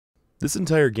This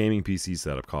entire gaming PC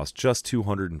setup costs just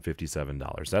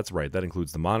 $257. That's right, that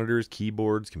includes the monitors,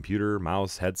 keyboards, computer,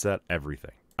 mouse, headset,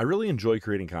 everything. I really enjoy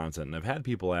creating content, and I've had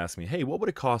people ask me, hey, what would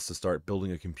it cost to start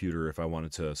building a computer if I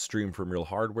wanted to stream from real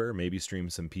hardware, maybe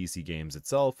stream some PC games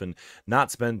itself, and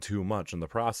not spend too much in the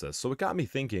process? So it got me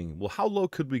thinking, well, how low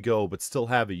could we go but still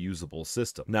have a usable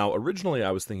system? Now, originally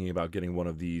I was thinking about getting one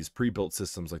of these pre-built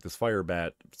systems like this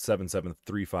Firebat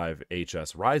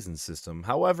 7735HS Ryzen system.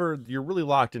 However, you're really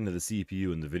locked into the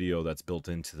CPU and the video that's built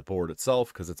into the board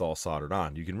itself because it's all soldered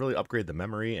on. You can really upgrade the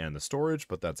memory and the storage,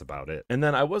 but that's about it. And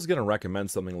then I was going to recommend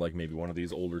something like maybe one of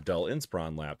these older Dell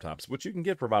Inspiron laptops, which you can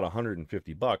get for about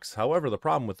 150 bucks. However, the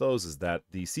problem with those is that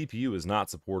the CPU is not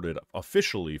supported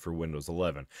officially for Windows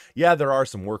 11. Yeah, there are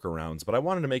some workarounds, but I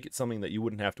wanted to make it something that you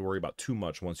wouldn't have to worry about too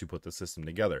much once you put the system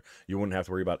together. You wouldn't have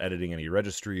to worry about editing any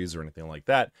registries or anything like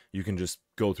that. You can just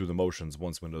go through the motions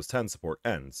once Windows 10 support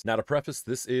ends. Now, to preface,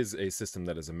 this is a system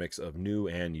that is a mix of new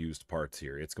and used parts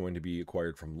here. It's going to be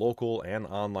acquired from local and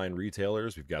online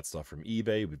retailers. We've got stuff from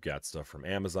eBay, we've got stuff from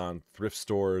Amazon, thrift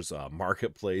stores,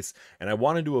 Marketplace, and I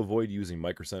wanted to avoid using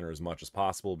Micro Center as much as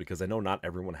possible because I know not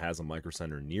everyone has a Micro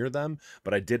Center near them,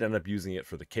 but I did end up using it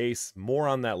for the case. More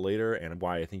on that later, and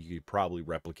why I think you could probably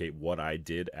replicate what I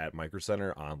did at Micro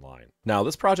Center online. Now,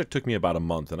 this project took me about a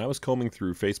month, and I was combing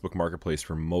through Facebook Marketplace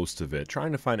for most of it,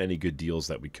 trying to find any good deals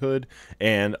that we could,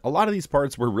 and a lot of these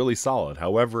parts were really solid.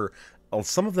 However,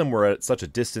 some of them were at such a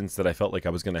distance that I felt like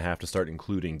I was going to have to start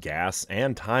including gas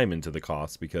and time into the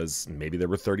cost because maybe they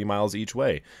were 30 miles each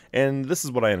way, and this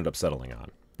is what I ended up settling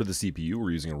on. For the CPU,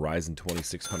 we're using a Ryzen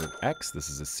 2600X. This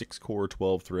is a 6-core,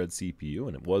 12-thread CPU,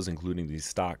 and it was including the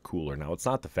stock cooler. Now, it's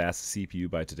not the fastest CPU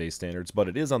by today's standards, but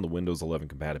it is on the Windows 11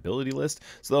 compatibility list,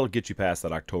 so that'll get you past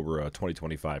that October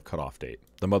 2025 cutoff date.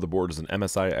 The motherboard is an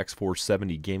MSI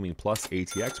X470 Gaming Plus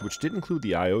ATX, which did include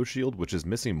the I/O shield, which is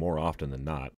missing more often than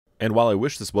not. And while I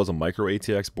wish this was a micro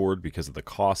ATX board because of the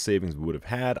cost savings we would have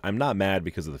had, I'm not mad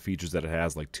because of the features that it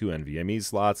has, like 2 NVMe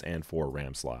slots and 4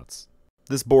 RAM slots.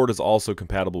 This board is also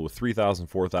compatible with 3000,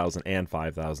 4000, and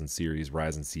 5000 series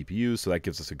Ryzen CPUs, so that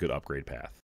gives us a good upgrade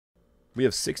path. We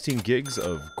have 16 gigs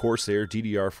of Corsair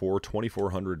DDR4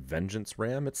 2400 Vengeance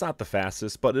RAM. It's not the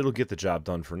fastest, but it'll get the job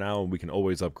done for now, and we can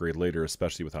always upgrade later,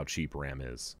 especially with how cheap RAM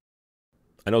is.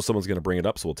 I know someone's going to bring it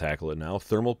up, so we'll tackle it now.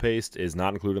 Thermal paste is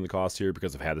not included in the cost here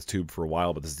because I've had this tube for a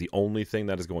while, but this is the only thing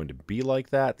that is going to be like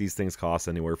that. These things cost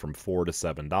anywhere from $4 to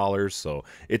 $7, so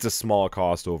it's a small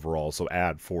cost overall, so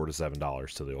add $4 to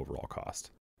 $7 to the overall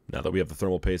cost. Now that we have the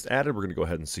thermal paste added, we're going to go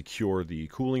ahead and secure the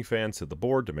cooling fans to the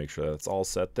board to make sure that's all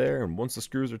set there, and once the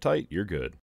screws are tight, you're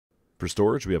good. For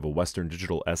storage, we have a Western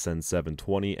Digital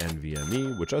SN720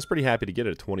 NVMe, which I was pretty happy to get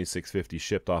at $26.50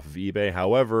 shipped off of eBay.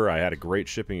 However, I had a great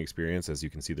shipping experience, as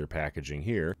you can see their packaging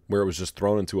here, where it was just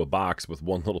thrown into a box with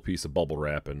one little piece of bubble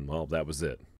wrap, and well, that was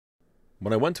it.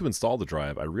 When I went to install the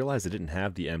drive, I realized I didn't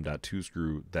have the M.2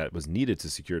 screw that was needed to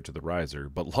secure it to the riser,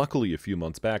 but luckily a few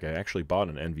months back I actually bought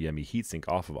an NVMe heatsink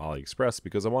off of AliExpress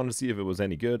because I wanted to see if it was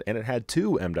any good, and it had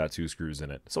 2 M.2 screws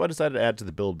in it, so I decided to add to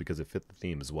the build because it fit the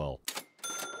theme as well.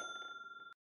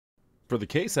 For the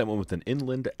case, I went with an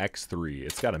Inland X3.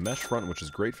 It's got a mesh front, which is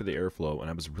great for the airflow, and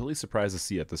I was really surprised to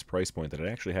see at this price point that it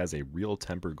actually has a real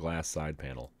tempered glass side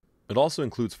panel. It also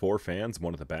includes 4 fans,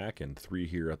 1 at the back and 3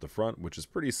 here at the front, which is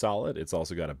pretty solid. It's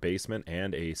also got a basement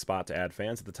and a spot to add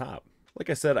fans at the top. Like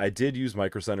I said, I did use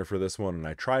Micro Center for this one, and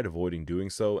I tried avoiding doing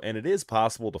so, and it is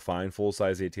possible to find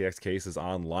full-size ATX cases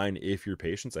online if you're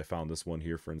patient. I found this one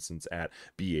here, for instance, at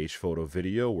BH Photo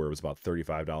Video, where it was about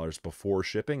 $35 before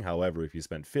shipping. However, if you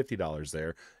spent $50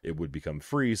 there, it would become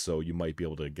free, so you might be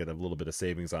able to get a little bit of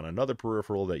savings on another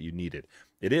peripheral that you needed.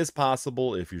 It is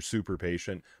possible if you're super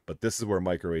patient, but this is where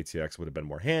Micro ATX would have been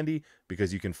more handy,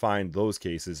 because you can find those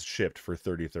cases shipped for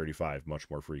 $30 to $35 much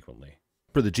more frequently.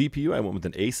 For the GPU, I went with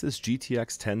an Asus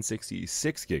GTX 1060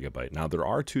 6GB. Now, there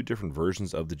are 2 different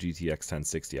versions of the GTX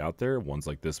 1060 out there. One's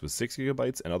like this with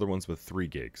 6GB and other ones with 3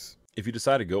 gigs. If you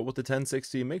decide to go with the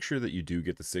 1060, make sure that you do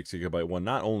get the 6GB one,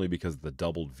 not only because of the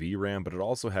doubled VRAM, but it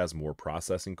also has more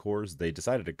processing cores. They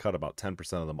decided to cut about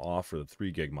 10% of them off for the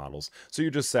 3 gig models, so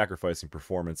you're just sacrificing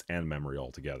performance and memory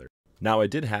altogether. Now, I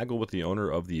did haggle with the owner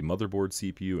of the motherboard,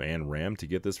 CPU, and RAM to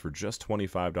get this for just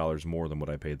 $25 more than what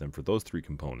I paid them for those 3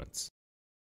 components.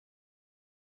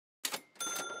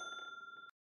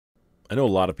 I know a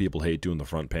lot of people hate doing the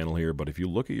front panel here, but if you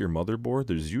look at your motherboard,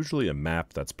 there's usually a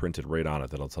map that's printed right on it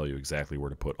that'll tell you exactly where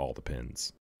to put all the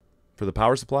pins. For the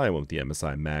power supply, I went with the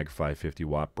MSI Mag 550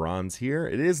 watt bronze here.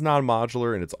 It is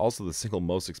non-modular, and it's also the single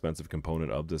most expensive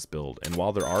component of this build. And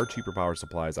while there are cheaper power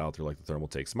supplies out there like the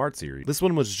Thermaltake Smart Series, this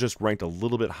one was just ranked a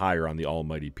little bit higher on the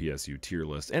almighty PSU tier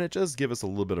list, and it does give us a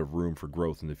little bit of room for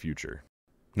growth in the future.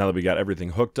 Now that we got everything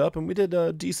hooked up and we did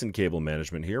a decent cable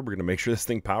management here, we're going to make sure this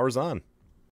thing powers on.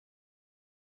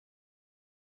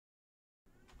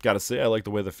 Gotta say, I like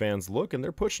the way the fans look, and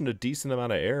they're pushing a decent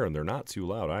amount of air, and they're not too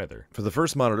loud either. For the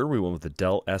first monitor, we went with the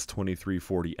Dell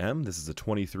S2340M. This is a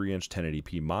 23-inch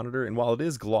 1080p monitor, and while it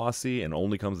is glossy and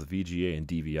only comes with VGA and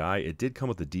DVI, it did come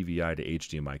with the DVI to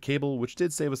HDMI cable, which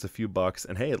did save us a few bucks,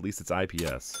 and hey, at least it's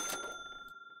IPS.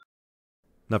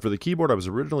 Now for the keyboard, I was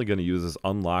originally going to use this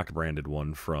unlocked branded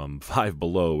one from Five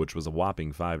Below, which was a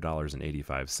whopping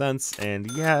 $5.85,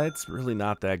 and yeah, it's really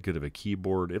not that good of a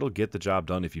keyboard. It'll get the job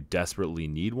done if you desperately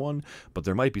need one, but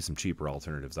there might be some cheaper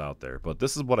alternatives out there. But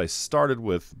this is what I started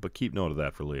with, but keep note of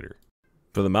that for later.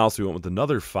 For the mouse, we went with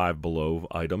another Five Below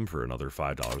item for another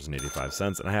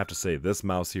 $5.85, and I have to say, this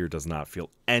mouse here does not feel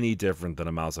any different than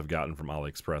a mouse I've gotten from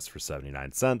AliExpress for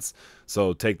 79 cents,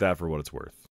 so take that for what it's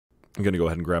worth. I'm going to go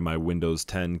ahead and grab my Windows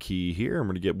 10 key here. I'm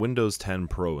going to get Windows 10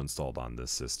 Pro installed on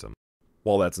this system.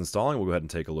 While that's installing, we'll go ahead and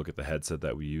take a look at the headset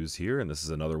that we use here, and this is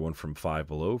another one from Five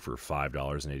Below for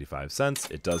 $5.85.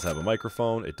 It does have a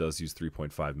microphone, it does use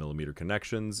 3.5mm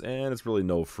connections, and it's really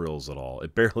no frills at all.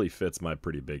 It barely fits my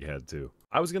pretty big head too.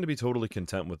 I was going to be totally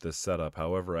content with this setup,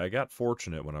 however, I got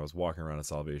fortunate when I was walking around a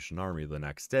Salvation Army the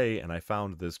next day, and I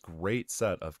found this great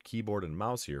set of keyboard and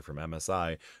mouse here from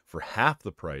MSI for half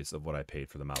the price of what I paid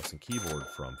for the mouse and keyboard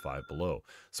from Five Below.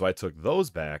 So I took those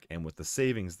back, and with the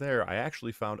savings there, I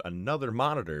actually found another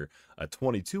monitor, a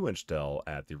 22-inch Dell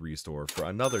at the Restore for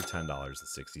another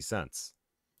 $10.60.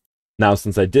 Now,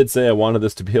 since I did say I wanted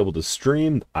this to be able to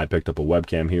stream, I picked up a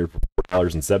webcam here for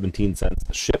 $4.17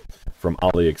 to ship from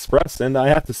AliExpress, and I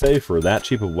have to say, for that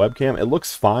cheap of webcam, it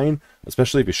looks fine,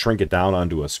 especially if you shrink it down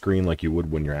onto a screen like you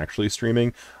would when you're actually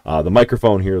streaming. The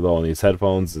microphone here, though, on these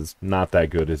headphones is not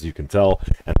that good, as you can tell,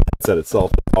 and the headset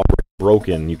itself is already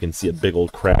broken. You can see a big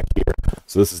old crack here,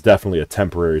 so this is definitely a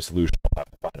temporary solution I'll have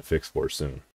to find a fix for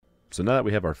soon. So now that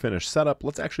we have our finished setup,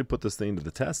 let's actually put this thing to the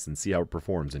test and see how it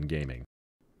performs in gaming.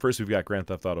 First, we've got Grand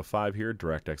Theft Auto 5 here,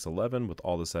 DirectX 11, with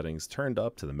all the settings turned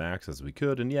up to the max as we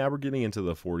could, and yeah, we're getting into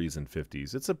the 40s and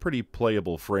 50s. It's a pretty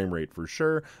playable frame rate for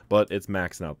sure, but it's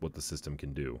maxing out what the system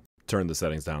can do. Turn the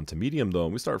settings down to medium though,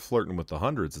 and we start flirting with the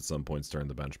hundreds at some points during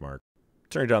the benchmark.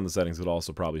 Turning down the settings would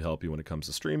also probably help you when it comes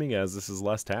to streaming, as this is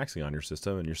less taxing on your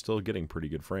system and you're still getting pretty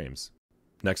good frames.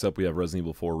 Next up, we have Resident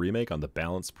Evil 4 Remake on the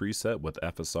Balance preset with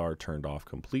FSR turned off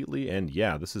completely, and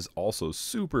yeah, this is also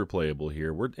super playable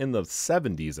here. We're in the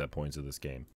 70s at points of this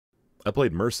game. I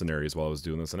played Mercenaries while I was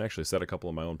doing this and actually set a couple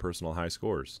of my own personal high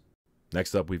scores.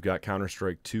 Next up, we've got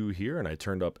Counter-Strike 2 here, and I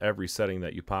turned up every setting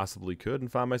that you possibly could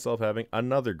and found myself having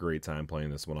another great time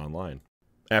playing this one online.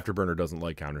 Afterburner doesn't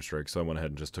like Counter-Strike, so I went ahead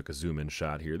and just took a zoom-in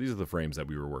shot here. These are the frames that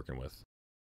we were working with.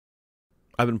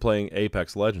 I've been playing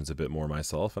Apex Legends a bit more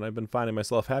myself, and I've been finding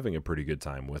myself having a pretty good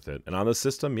time with it. And on this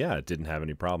system, yeah, it didn't have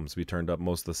any problems. We turned up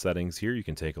most of the settings here. You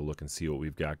can take a look and see what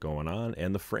we've got going on,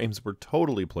 and the frames were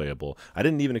totally playable. I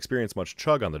didn't even experience much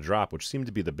chug on the drop, which seemed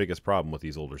to be the biggest problem with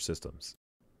these older systems.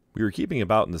 We were keeping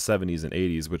about in the 70s and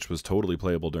 80s, which was totally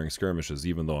playable during skirmishes,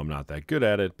 even though I'm not that good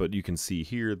at it, but you can see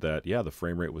here that, yeah, the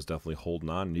frame rate was definitely holding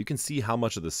on, and you can see how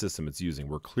much of the system it's using.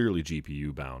 We're clearly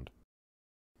GPU bound.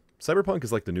 Cyberpunk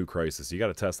is like the new Crysis. You got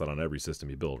to test that on every system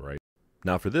you build, right?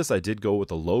 Now for this, I did go with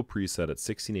a low preset at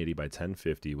 1680 by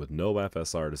 1050 with no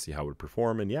FSR to see how it would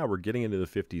perform, and yeah, we're getting into the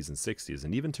 50s and 60s,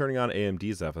 and even turning on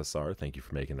AMD's FSR, thank you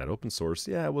for making that open source,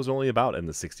 yeah, it was only about in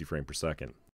the 60 frame per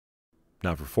second.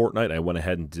 Now for Fortnite, I went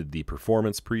ahead and did the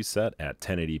performance preset at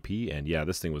 1080p, and yeah,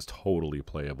 this thing was totally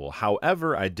playable.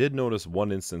 However, I did notice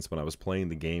one instance when I was playing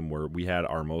the game where we had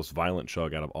our most violent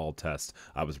chug out of all tests.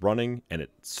 I was running, and it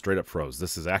straight up froze.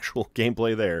 This is actual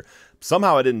gameplay there.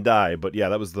 Somehow I didn't die, but yeah,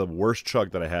 that was the worst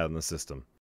chug that I had in the system.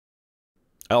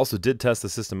 I also did test the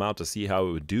system out to see how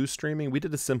it would do streaming. We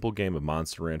did a simple game of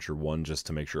Monster Rancher 1 just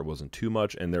to make sure it wasn't too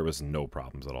much, and there was no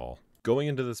problems at all. Going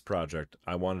into this project,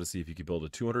 I wanted to see if you could build a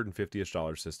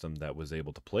 $250-ish system that was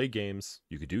able to play games,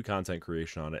 you could do content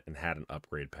creation on it, and had an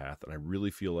upgrade path, and I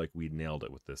really feel like we nailed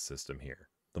it with this system here.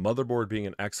 The motherboard being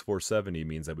an X470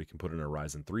 means that we can put in a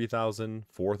Ryzen 3000,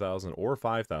 4000, or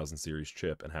 5000 series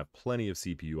chip and have plenty of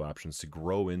CPU options to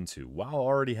grow into while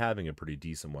already having a pretty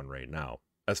decent one right now.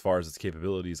 As far as its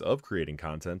capabilities of creating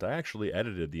content, I actually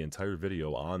edited the entire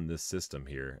video on this system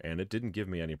here, and it didn't give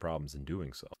me any problems in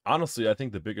doing so. Honestly, I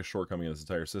think the biggest shortcoming of this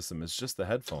entire system is just the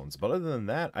headphones, but other than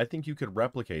that, I think you could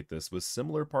replicate this with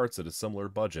similar parts at a similar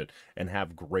budget and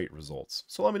have great results.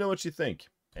 So let me know what you think,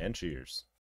 and cheers.